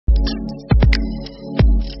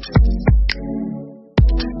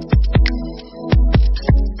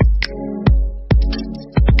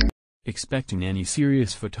Expecting any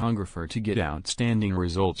serious photographer to get outstanding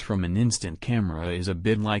results from an instant camera is a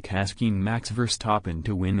bit like asking Max Verstappen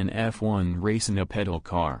to win an F1 race in a pedal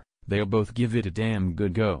car. They'll both give it a damn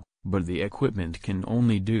good go, but the equipment can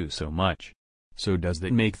only do so much. So does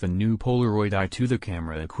that make the new Polaroid I-2 the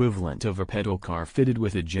camera equivalent of a pedal car fitted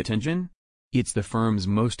with a jet engine? It's the firm's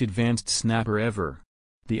most advanced snapper ever.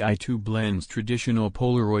 The I-2 blends traditional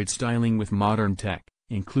Polaroid styling with modern tech,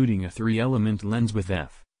 including a 3-element lens with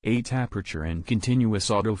f/8 aperture and continuous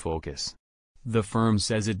autofocus. The firm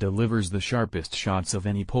says it delivers the sharpest shots of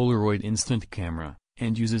any Polaroid instant camera,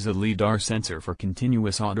 and uses a LiDAR sensor for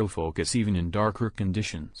continuous autofocus even in darker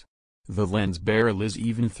conditions. The lens barrel is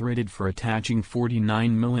even threaded for attaching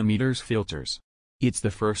 49mm filters. It's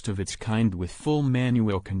the first of its kind with full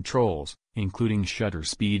manual controls, including shutter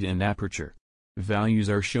speed and aperture. Values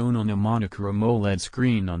are shown on a monochrome OLED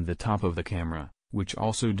screen on the top of the camera, which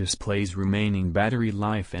also displays remaining battery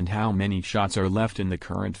life and how many shots are left in the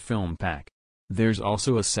current film pack. There's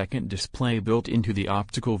also a second display built into the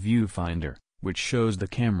optical viewfinder, which shows the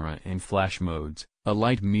camera in flash modes, a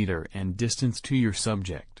light meter and distance to your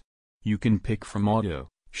subject. You can pick from auto,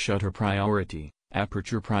 shutter priority,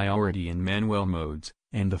 aperture priority and manual modes,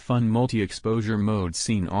 and the fun multi-exposure mode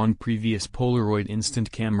seen on previous Polaroid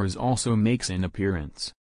instant cameras also makes an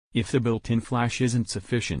appearance. If the built-in flash isn't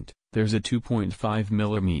sufficient, there's a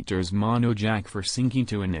 2.5mm mono jack for syncing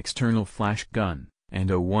to an external flash gun, and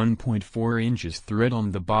a 1.4 inches thread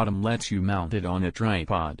on the bottom lets you mount it on a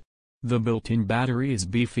tripod. The built-in battery is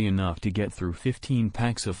beefy enough to get through 15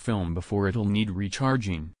 packs of film before it'll need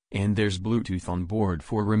recharging, and there's Bluetooth on board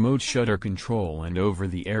for remote shutter control and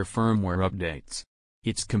over-the-air firmware updates.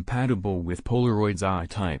 It's compatible with Polaroid's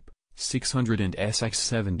I-Type, 600 and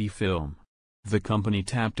SX70 film. The company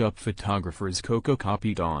tapped up photographers Coco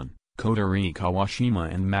Capitan, Kotori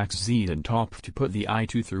Kawashima and Max Ziedentopf to put the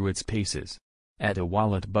I-2 through its paces. At a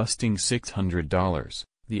wallet-busting $600,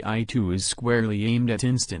 the I-2 is squarely aimed at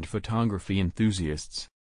instant photography enthusiasts.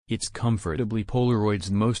 It's comfortably Polaroid's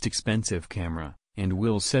most expensive camera, and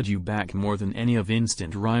will set you back more than any of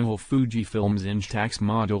instant rival Fujifilm's Instax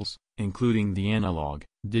models, including the analog,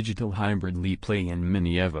 digital hybrid Liplay and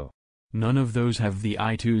Mini Evo. None of those have the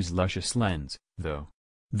I-2's luscious lens, though.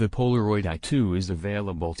 The Polaroid I-2 is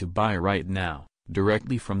available to buy right now,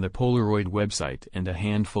 directly from the Polaroid website and a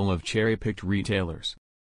handful of cherry-picked retailers.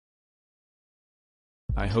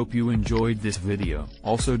 I hope you enjoyed this video.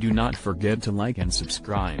 Also do not forget to like and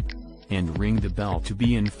subscribe, and ring the bell to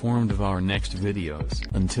be informed of our next videos.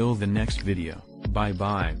 Until the next video, bye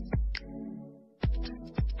bye.